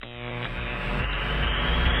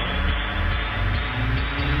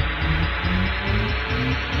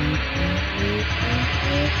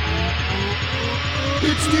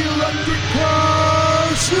the electric car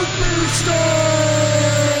superstar!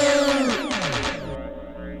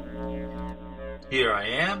 Here I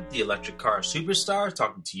am, the electric car superstar,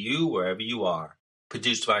 talking to you wherever you are.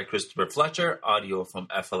 Produced by Christopher Fletcher, audio from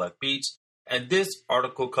FLF Beats, and this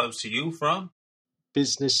article comes to you from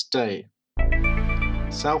Business Day.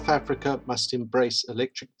 South Africa must embrace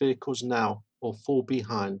electric vehicles now or fall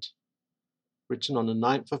behind. Written on the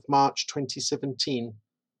 9th of March 2017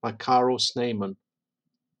 by Carel Snyman.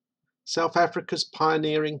 South Africa's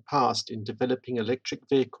pioneering past in developing electric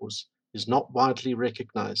vehicles is not widely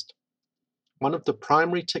recognized. One of the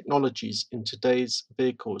primary technologies in today's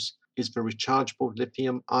vehicles is the rechargeable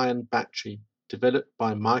lithium-ion battery developed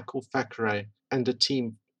by Michael Thackeray and a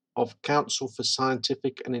team of Council for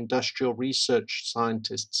Scientific and Industrial Research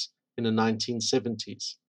scientists in the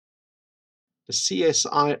 1970s. The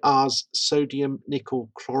CSIR's sodium nickel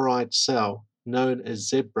chloride cell, known as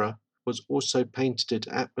Zebra, was also patented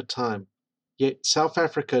at the time. Yet South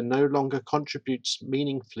Africa no longer contributes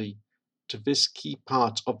meaningfully to this key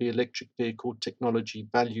part of the electric vehicle technology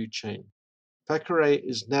value chain. Thackeray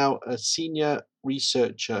is now a senior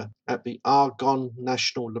researcher at the Argonne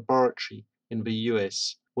National Laboratory in the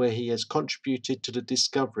US, where he has contributed to the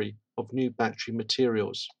discovery of new battery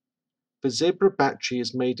materials. The Zebra battery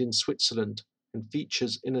is made in Switzerland and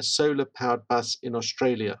features in a solar-powered bus in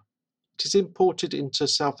Australia. It is imported into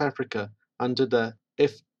South Africa under the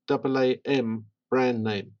FAAM brand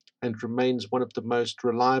name and remains one of the most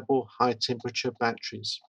reliable high-temperature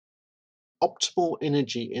batteries. Optimal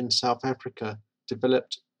Energy in South Africa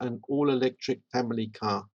developed an all-electric family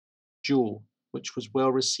car, Joule, which was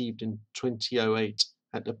well received in 2008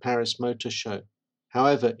 at the Paris Motor Show.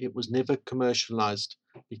 However, it was never commercialized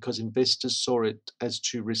because investors saw it as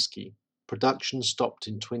too risky. Production stopped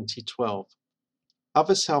in 2012.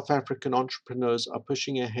 Other South African entrepreneurs are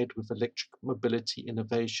pushing ahead with electric mobility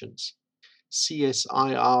innovations.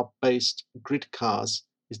 CSIR-based Grid Cars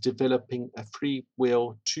is developing a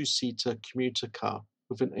three-wheel, two-seater commuter car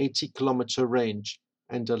with an 80-kilometer range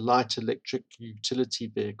and a light electric utility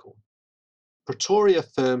vehicle. Pretoria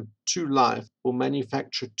firm 2Life will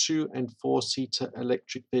manufacture two- and four-seater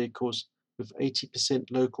electric vehicles with 80%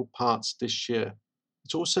 local parts this year.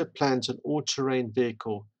 It also plans an all-terrain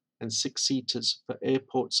vehicle and six-seaters for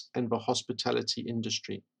airports and the hospitality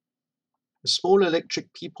industry. A small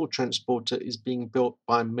electric people transporter is being built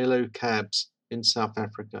by Mellow Cabs in South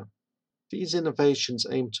Africa. These innovations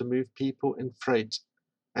aim to move people and freight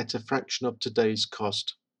at a fraction of today's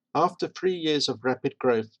cost. After 3 years of rapid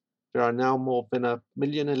growth, there are now more than 1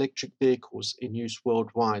 million electric vehicles in use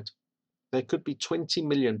worldwide. There could be 20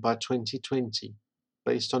 million by 2020,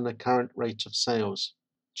 based on the current rate of sales.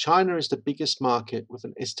 China is the biggest market with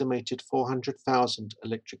an estimated 400,000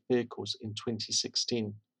 electric vehicles in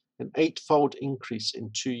 2016, an 8-fold increase in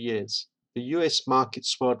 2 years. The US market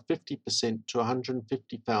swelled 50% to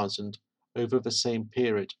 150,000 over the same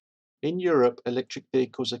period. In Europe, electric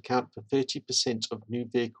vehicles account for 30% of new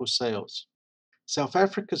vehicle sales. South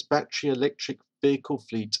Africa's battery electric vehicle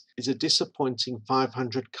fleet is a disappointing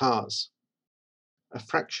 500 cars, a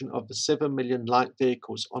fraction of the 7 million light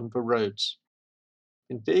vehicles on the roads.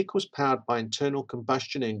 In vehicles powered by internal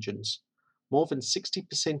combustion engines, more than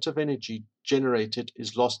 60% of energy generated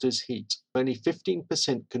is lost as heat, only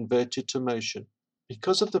 15% converted to motion.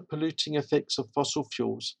 Because of the polluting effects of fossil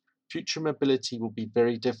fuels, future mobility will be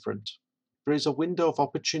very different. There is a window of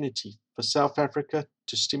opportunity for South Africa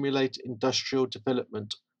to stimulate industrial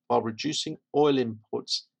development while reducing oil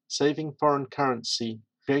imports, saving foreign currency,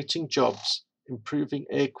 creating jobs, improving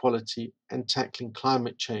air quality, and tackling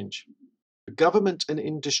climate change. The government and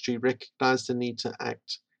industry recognize the need to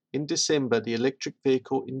act. In December, the Electric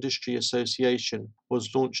Vehicle Industry Association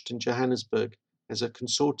was launched in Johannesburg as a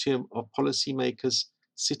consortium of policymakers,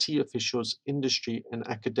 city officials, industry, and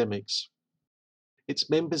academics. Its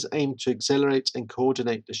members aim to accelerate and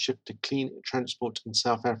coordinate the shift to clean transport in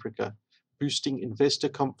South Africa, boosting investor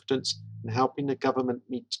confidence and helping the government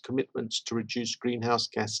meet commitments to reduce greenhouse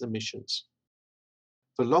gas emissions.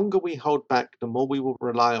 The longer we hold back, the more we will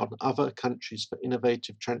rely on other countries for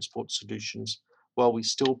innovative transport solutions, while we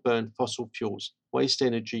still burn fossil fuels, waste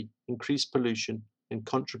energy, increase pollution, and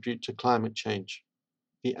contribute to climate change.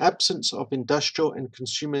 The absence of industrial and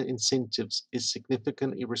consumer incentives is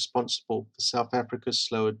significantly responsible for South Africa's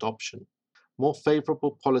slow adoption. More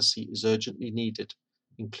favorable policy is urgently needed,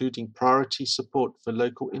 including priority support for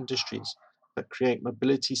local industries that create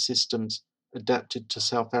mobility systems adapted to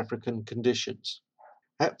South African conditions.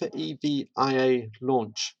 At the EVIA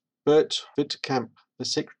launch, Bert Witkamp, The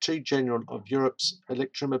Secretary-General of Europe's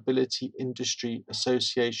Electromobility Industry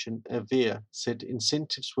Association, EVIA, said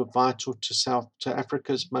incentives were vital to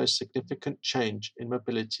Africa's most significant change in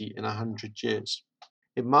mobility in 100 years.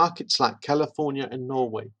 In markets like California and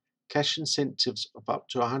Norway, cash incentives of up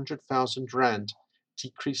to 100,000 rand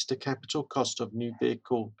decreased the capital cost of new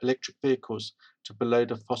electric vehicles to below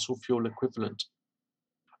the fossil fuel equivalent.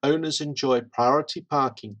 Owners enjoy priority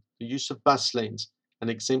parking, the use of bus lanes, and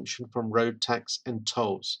exemption from road tax and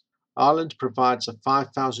tolls. Ireland provides a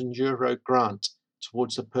 €5,000 grant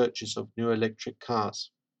towards the purchase of new electric cars.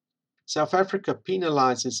 South Africa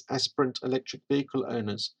penalizes aspirant electric vehicle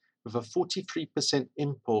owners with a 43%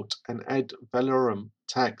 import and ad valorem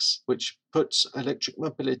tax, which puts electric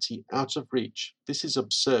mobility out of reach. This is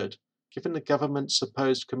absurd, given the government's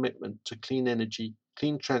supposed commitment to clean energy,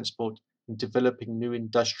 clean transport, and developing new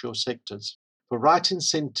industrial sectors. The right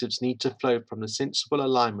incentives need to flow from the sensible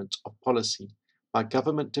alignment of policy by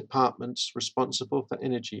government departments responsible for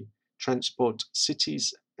energy, transport,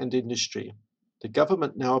 cities, and industry. The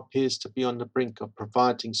government now appears to be on the brink of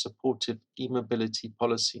providing supportive e-mobility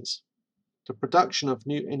policies. The production of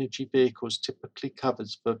new energy vehicles typically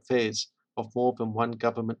covers the affairs of more than one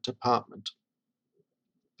government department.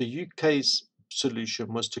 The UK's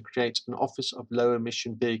solution was to create an Office of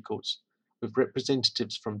Low-Emission Vehicles with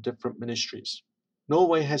representatives from different ministries.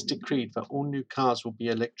 Norway has decreed that all new cars will be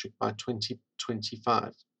electric by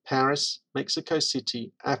 2025. Paris, Mexico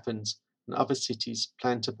City, Athens, and other cities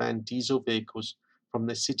plan to ban diesel vehicles from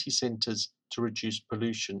their city centres to reduce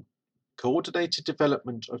pollution. Coordinated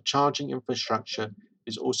development of charging infrastructure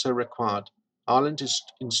is also required. Ireland is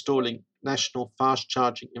installing national fast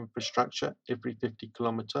charging infrastructure every 50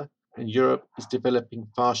 km, and Europe is developing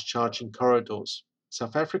fast charging corridors.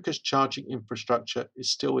 South Africa's charging infrastructure is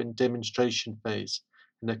still in demonstration phase,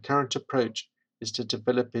 and the current approach is to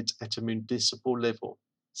develop it at a municipal level.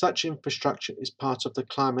 Such infrastructure is part of the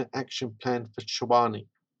Climate Action Plan for Tshwane,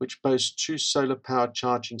 which boasts 2 solar-powered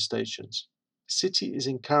charging stations. The city is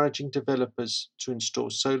encouraging developers to install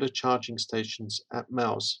solar charging stations at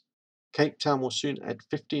Mel's. Cape Town will soon add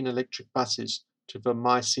 15 electric buses to the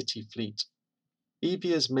My City fleet.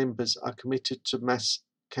 EVIA's members are committed to mass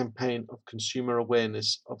campaign of consumer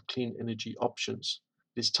awareness of clean energy options.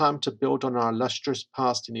 It is time to build on our illustrious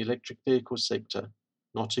past in the electric vehicle sector,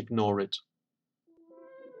 not ignore it.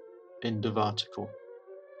 End of article.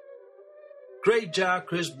 Great job,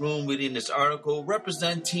 Chris Broom, reading this article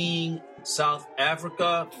representing South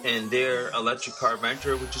Africa and their electric car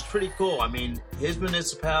venture, which is pretty cool. I mean, his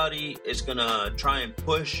municipality is going to try and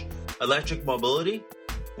push electric mobility,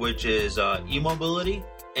 which is e-mobility.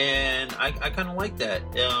 And I kind of like that.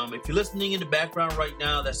 If you're listening in the background right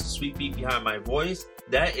now, that's the sweet beat behind my voice.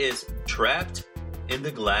 That is Trapped in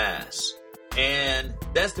the Glass. And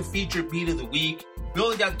that's the featured beat of the week. We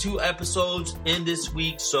only got 2 episodes in this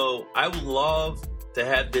week, so I would love to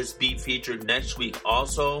have this beat featured next week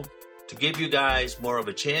also, to give you guys more of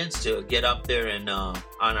a chance to get up there and on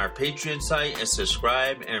our Patreon site and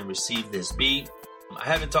subscribe and receive this beat. I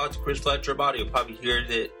haven't talked to Chris Fletcher about it. You'll probably hear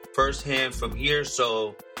it firsthand from here,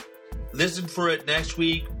 so listen for it next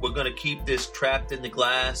week. We're going to keep this Trapped in the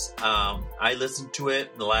Glass. I listened to it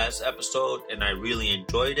in the last episode, and I really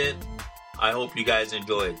enjoyed it. I hope you guys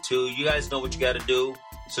enjoy it too. You guys know what you got to do.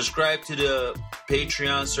 Subscribe to the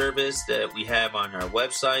Patreon service that we have on our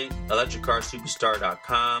website,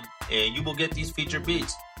 electriccarsuperstar.com, and you will get these featured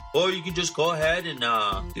beats. Or you can just go ahead and,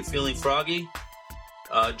 if you're feeling froggy,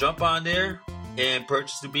 jump on there and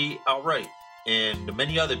purchase the beat outright, and the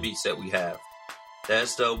many other beats that we have.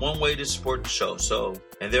 That's the one way to support the show. So,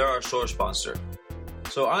 and they're our source sponsor.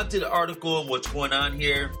 So on to the article and what's going on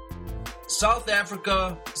here. South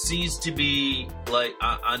Africa seems to be like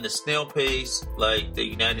on the snail pace, like the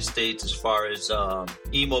United States as far as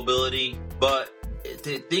e-mobility, but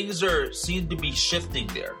things seem to be shifting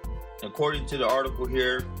there, according to the article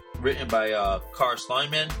here written by Carel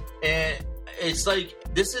Snyman. And it's like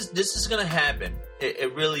this is gonna happen.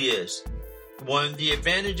 It really is. When the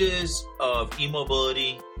advantages of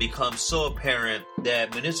e-mobility become so apparent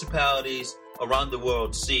that municipalities around the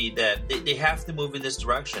world see that they have to move in this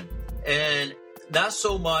direction. And not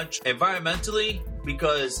so much environmentally,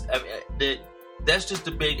 because that's just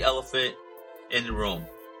a big elephant in the room.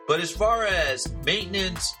 But as far as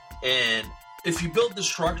maintenance, and if you build the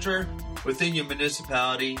structure within your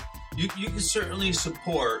municipality, you can certainly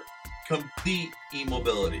support complete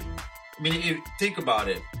e-mobility. I mean, think about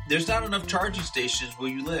it. There's not enough charging stations where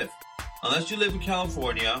you live. Unless you live in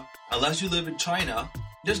California, unless you live in China,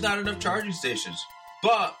 there's not enough charging stations.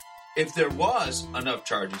 But if there was enough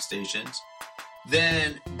charging stations,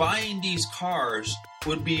 then buying these cars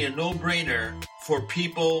would be a no-brainer for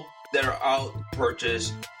people that are out to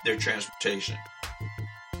purchase their transportation.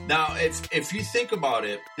 Now, if you think about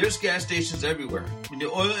it, there's gas stations everywhere. I mean, the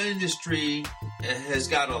oil industry has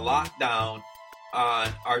got a lockdown on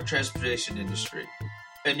our transportation industry.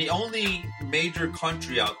 And the only major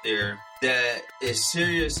country out there that is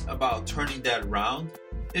serious about turning that around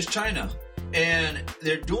is China. And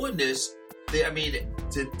they're doing this.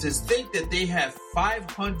 To think that they have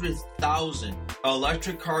 500,000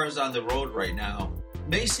 electric cars on the road right now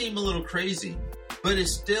may seem a little crazy, but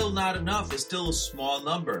it's still not enough. It's still a small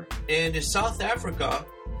number. And in South Africa,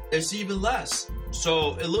 it's even less.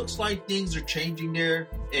 So it looks like things are changing there,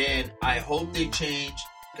 and I hope they change.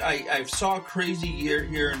 I saw a crazy year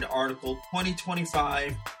here in the article,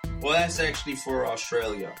 2025. Well, that's actually for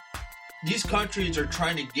Australia. These countries are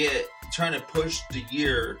trying to push the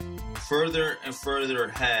year further and further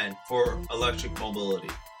ahead for electric mobility.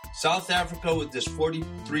 South Africa with this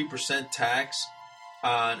 43% tax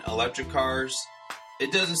on electric cars,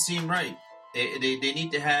 it doesn't seem right. They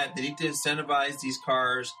need to incentivize these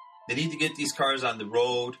cars. They need to get these cars on the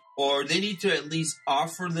road, or they need to at least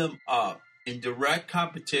offer them up in direct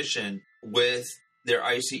competition with their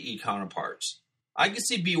ICE counterparts. I can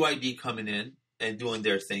see BYD coming in and doing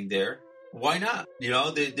their thing there. Why not?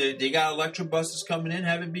 They got electric buses coming in.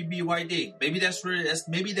 Have it be BYD. Maybe that's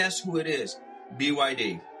who it is,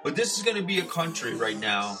 BYD. But this is going to be a country right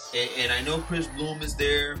now, and I know Chris Bloom is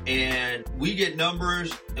there, and we get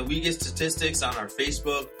numbers and we get statistics on our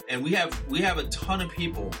Facebook, and we have a ton of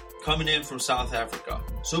people coming in from South Africa,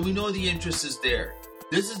 so we know the interest is there.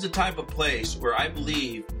 This is the type of place where I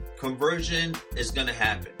believe conversion is going to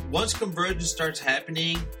happen. Once conversion starts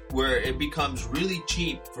happening, where it becomes really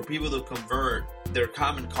cheap for people to convert their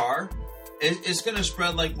common car, it's going to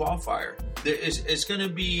spread like wildfire. It's going to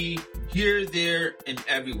be here, there, and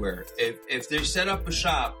everywhere. If they set up a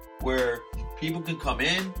shop where people can come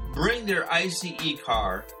in, bring their ICE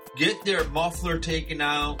car, get their muffler taken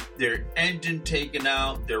out, their engine taken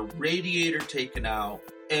out, their radiator taken out,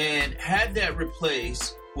 and have that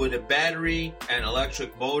replaced with a battery and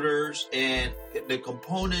electric motors and the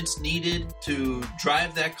components needed to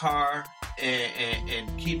drive that car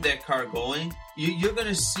and keep that car going, you're going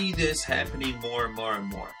to see this happening more and more and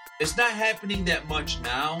more. It's not happening that much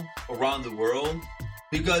now around the world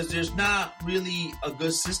because there's not really a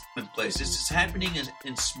good system in place. It's just happening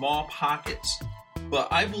in small pockets. But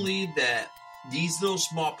I believe that these little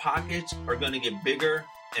small pockets are going to get bigger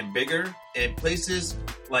and bigger, in places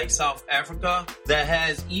like South Africa that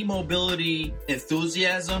has e-mobility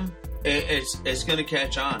enthusiasm. It's going to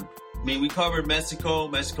catch on. I mean, we covered Mexico.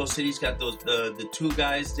 Mexico City's got the two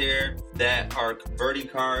guys there that are converting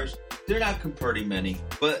cars. They're not converting many,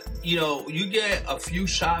 but you get a few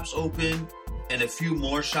shops open and a few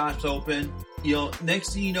more shops open.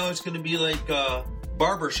 Next thing you know, it's going to be like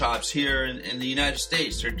barber shops here in the United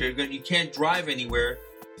States. You can't drive anywhere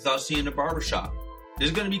without seeing a barber shop.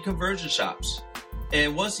 There's going to be conversion shops.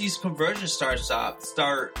 And once these conversion start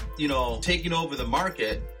taking over the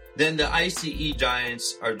market, then the ICE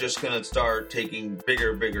giants are just going to start taking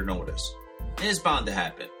bigger notice. And it's bound to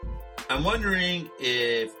happen. I'm wondering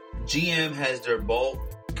if GM has their bolt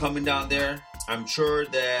coming down there. I'm sure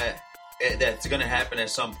that's going to happen at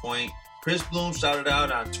some point. Chris Bloom shouted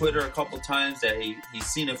out on Twitter a couple times that he's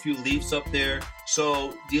seen a few Leafs up there.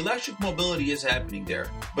 So the electric mobility is happening there.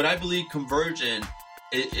 But I believe conversion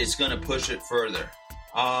is going to push it further.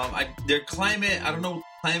 Their climate, I don't know what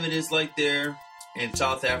climate is like there in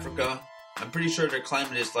South Africa. I'm pretty sure their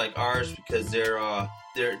climate is like ours because they're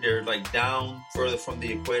like down further from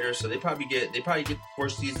the equator. So they probably get 4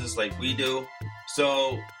 seasons like we do.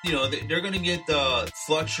 So, they're going to get the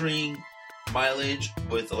fluctuating mileage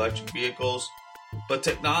with electric vehicles, but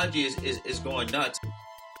technology is going nuts.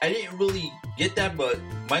 I didn't really get that, but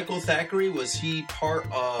Michael Thackeray, was he part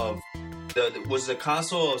of the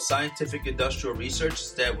Council of Scientific Industrial Research?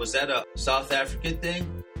 Was that a South African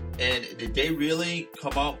thing? And did they really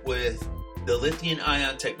come up with the lithium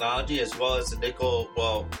ion technology as well as the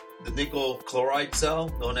nickel chloride cell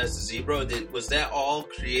known as the Zebra? Was that all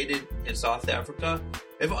created in South Africa?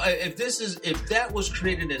 If that was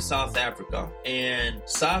created in South Africa and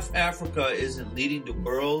South Africa isn't leading the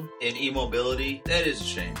world in e-mobility, that is a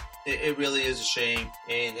shame. It really is a shame.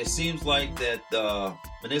 And it seems like that the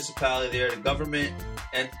municipality there, the government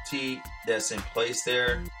entity that's in place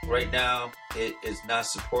there right now, it is not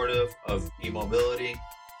supportive of e-mobility.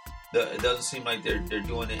 It doesn't seem like they're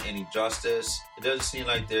doing it any justice. It doesn't seem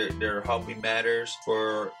like they're helping matters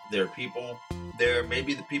for their people.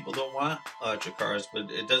 Maybe the people don't want electric cars, but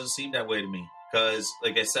it doesn't seem that way to me. Because,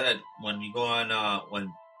 like I said, when you go on,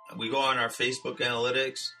 when we go on our Facebook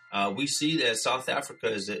analytics, we see that South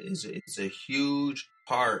Africa is a huge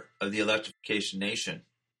part of the electrification nation.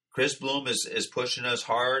 Chris Bloom is pushing us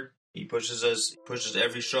hard. He pushes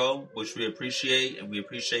every show, which we appreciate, and we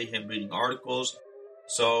appreciate him reading articles.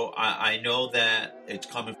 So I know that it's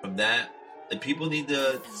coming from that. The people need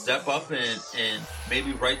to step up and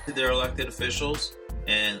maybe write to their elected officials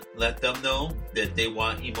and let them know that they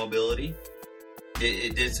want e-mobility.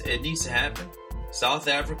 It needs to happen. South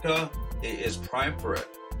Africa is prime for it.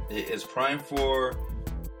 It is prime for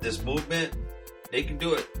this movement. They can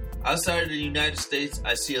do it. Outside of the United States,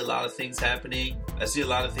 I see a lot of things happening. I see a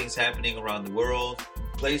lot of things happening around the world.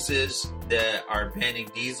 Places that are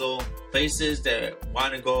banning diesel. Places that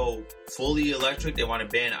want to go fully electric. They want to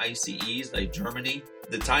ban ICEs, like Germany.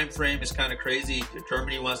 The time frame is kind of crazy.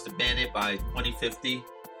 Germany wants to ban it by 2050,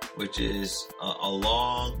 which is a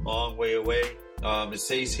long, long way away. It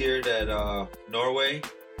says here that Norway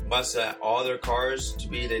wants that all their cars to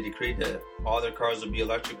be, they decreed that all their cars will be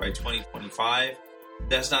electric by 2025.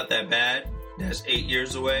 That's not that bad. That's 8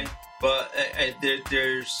 years away. But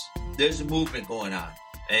there's a movement going on,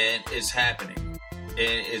 and it's happening. And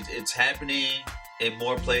it's happening in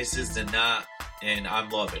more places than not, and I'm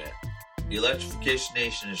loving it. The electrification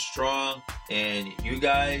nation is strong, and you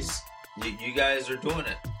guys are doing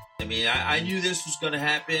it. I mean, I knew this was going to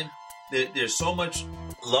happen. There's so much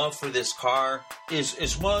love for this car.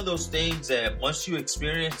 It's one of those things that once you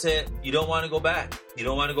experience it, you don't want to go back. You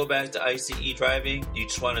don't want to go back to ICE driving. You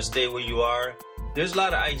just want to stay where you are. There's a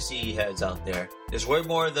lot of ICE heads out there. There's way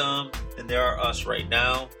more of them than there are us right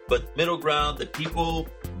now. But middle ground, the people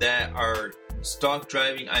that are stuck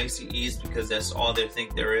driving ICEs because that's all they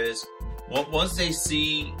think there is, once they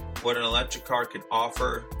see what an electric car can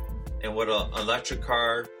offer and what an electric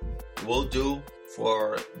car will do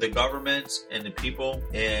for the governments and the people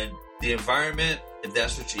and the environment, if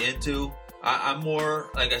that's what you're into, I'm more,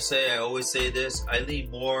 like I say, I always say this, I lean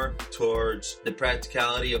more towards the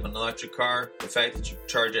practicality of an electric car, the fact that you can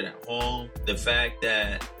charge it at home, the fact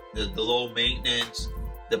that the low maintenance,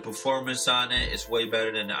 the performance on it is way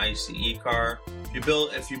better than an ICE car.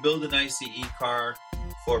 If you build an ICE car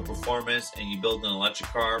for performance and you build an electric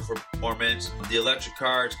car for performance, the electric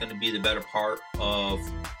car is going to be the better part of,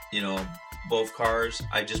 both cars.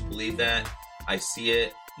 I just believe that. I see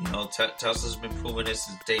it. Tesla's been proving this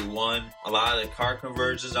since day one. A lot of the car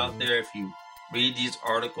conversions out there, if you read these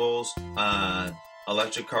articles on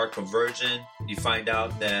electric car conversion, you find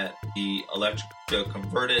out that the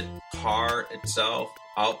converted car itself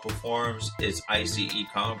outperforms its ICE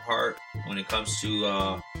counterpart when it comes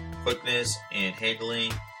to quickness and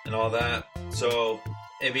handling and all that. So,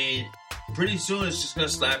 I mean, pretty soon it's just going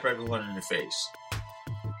to slap everyone in the face.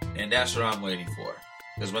 And that's what I'm waiting for.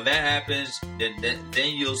 Because when that happens, then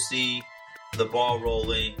you'll see the ball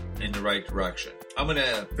rolling in the right direction. I'm going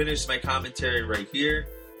to finish my commentary right here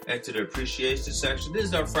into the appreciation section. This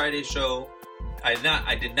is our Friday show.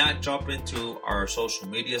 I did not jump into our social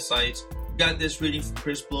media sites. Got this reading from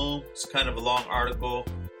Chris Bloom. It's kind of a long article.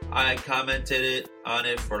 I commented on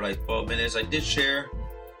it for like 12 minutes. I did share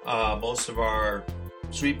most of our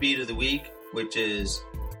sweet beat of the week, which is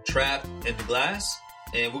Trapped in the Glass.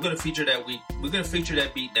 And we're going to feature that week. We're going to feature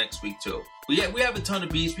that beat next week too. We have a ton of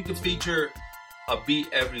beats. We can feature a beat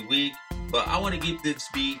every week, but I want to give this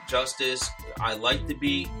beat justice. I like the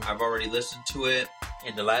beat. I've already listened to it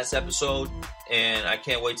in the last episode, and I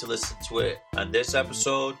can't wait to listen to it on this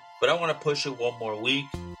episode. But I want to push it one more week,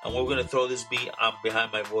 and we're going to throw this beat on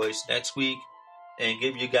Behind My Voice next week and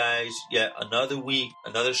give you guys yet another week,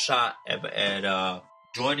 another shot at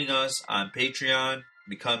joining us on Patreon,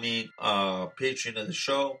 becoming a patron of the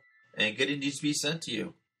show, and getting these beats sent to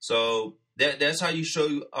you. So that's how you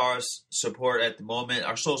show our support at the moment.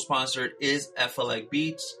 Our sole sponsor is FLX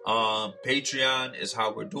Beats. Patreon is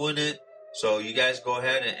how we're doing it. So you guys go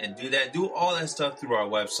ahead and do that. Do all that stuff through our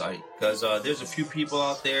website, because there's a few people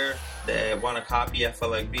out there that want to copy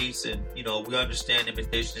FLX Beats, and we understand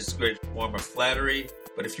imitation is a great form of flattery.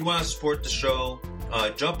 But if you want to support the show,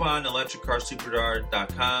 jump on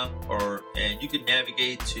electriccarsuperdar.com, and you can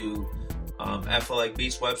navigate to FLX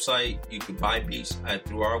Beats website. You can buy beats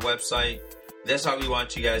through our website. That's how we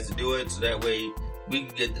want you guys to do it, so that way we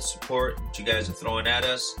can get the support that you guys are throwing at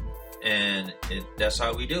us, and that's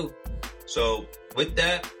how we do. So with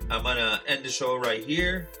that, I'm going to end the show right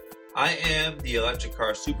here. I am the Electric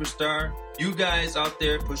Car Superstar. You guys out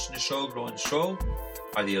there pushing the show, growing the show,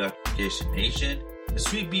 are the Electrification Nation. The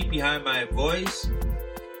sweet beat behind my voice,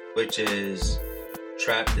 which is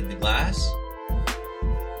Trapped in the Glass,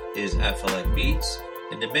 is FLX Beats.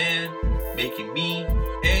 And the man making me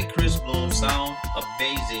and Chris Bloom sound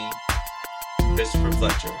amazing, Christopher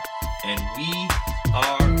Fletcher, and we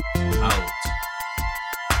are